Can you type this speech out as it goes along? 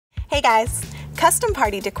Hey guys, custom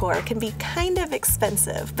party decor can be kind of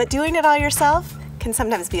expensive, but doing it all yourself can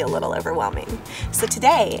sometimes be a little overwhelming. So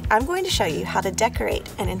today, I'm going to show you how to decorate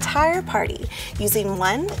an entire party using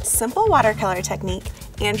one simple watercolor technique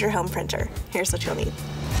and your home printer. Here's what you'll need.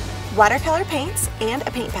 Watercolor paints and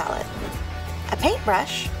a paint palette, a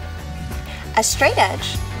paintbrush, a straight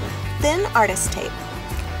edge, thin artist tape,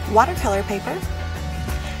 watercolor paper,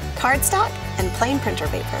 cardstock, and plain printer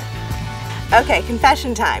paper. Okay,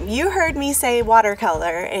 confession time. You heard me say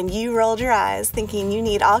watercolor and you rolled your eyes thinking you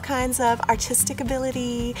need all kinds of artistic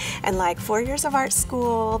ability and like 4 years of art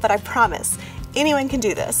school, but I promise anyone can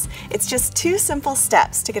do this. It's just 2 simple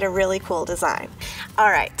steps to get a really cool design. All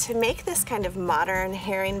right, to make this kind of modern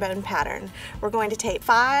herringbone pattern, we're going to tape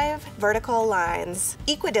 5 vertical lines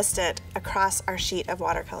equidistant across our sheet of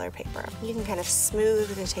watercolor paper. You can kind of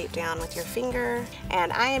smooth the tape down with your finger,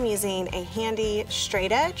 and I am using a handy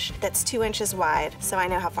straight edge that's 2 inches wide, so I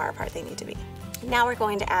know how far apart they need to be. Now we're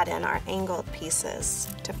going to add in our angled pieces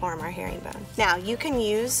to form our herringbone. Now you can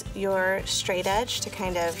use your straight edge to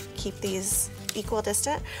kind of keep these equal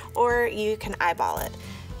distant, or you can eyeball it.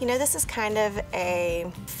 You know, this is kind of a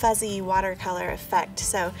fuzzy watercolor effect,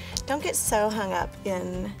 so don't get so hung up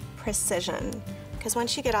in precision, because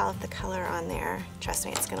once you get all of the color on there, trust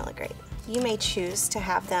me, it's gonna look great. You may choose to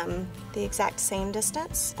have them the exact same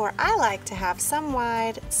distance, or I like to have some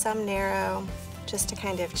wide, some narrow, just to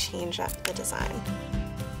kind of change up the design.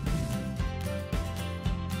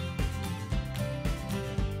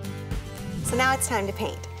 So now it's time to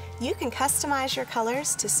paint. You can customize your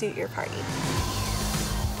colors to suit your party.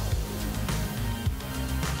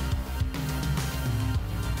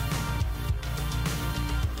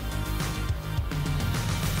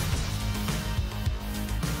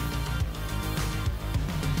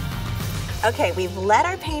 Okay, we've let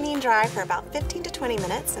our painting dry for about 15 to 20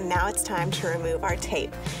 minutes, and now it's time to remove our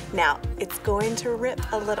tape. Now, it's going to rip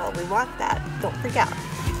a little. We want that. Don't freak out.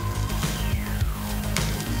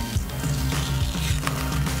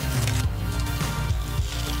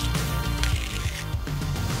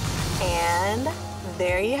 And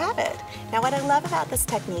there you have it. Now what I love about this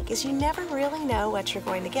technique is you never really know what you're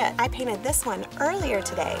going to get. I painted this one earlier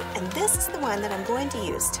today, and this is the one that I'm going to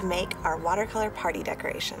use to make our watercolor party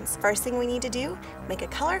decorations. First thing we need to do, make a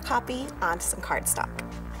color copy onto some cardstock.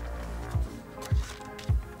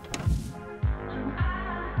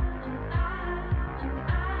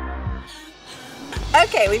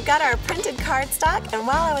 Okay, we've got our printed cardstock, and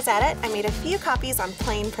while I was at it, I made a few copies on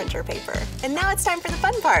plain printer paper. And now it's time for the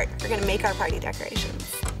fun part. We're gonna make our party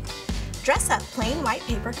decorations. Dress up plain white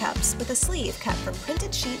paper cups with a sleeve cut from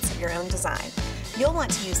printed sheets of your own design. You'll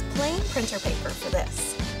want to use plain printer paper for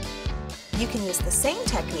this. You can use the same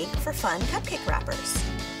technique for fun cupcake wrappers.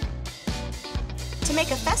 To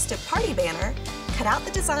make a festive party banner, cut out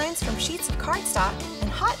the designs from sheets of cardstock and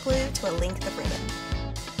hot glue to a length of ribbon.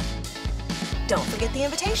 Don't forget the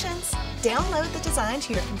invitations. Download the design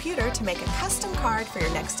to your computer to make a custom card for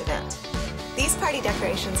your next event. These party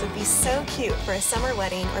decorations would be so cute for a summer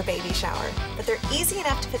wedding or baby shower, but they're easy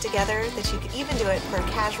enough to put together that you could even do it for a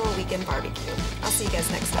casual weekend barbecue. I'll see you guys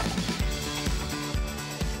next time.